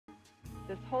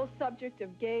this whole subject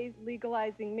of gays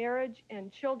legalizing marriage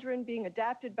and children being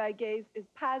adopted by gays is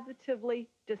positively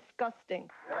disgusting.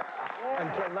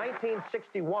 Until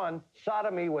 1961,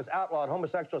 sodomy was outlawed,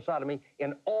 homosexual sodomy,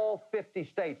 in all 50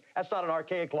 states. That's not an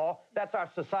archaic law. That's our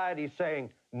society saying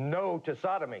no to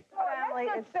sodomy.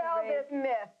 Let's dispel this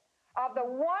myth of the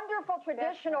wonderful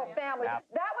traditional family.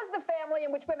 That was the family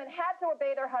in which women had to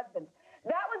obey their husbands.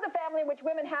 That was the family in which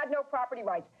women had no property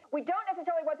rights. We don't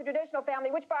necessarily want the traditional family,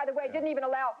 which, by the way, didn't even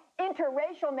allow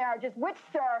interracial marriages, which,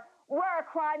 sir, were a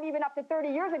crime even up to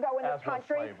 30 years ago in this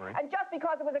country. And just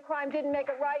because it was a crime didn't make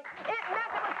it right. It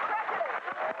meant it was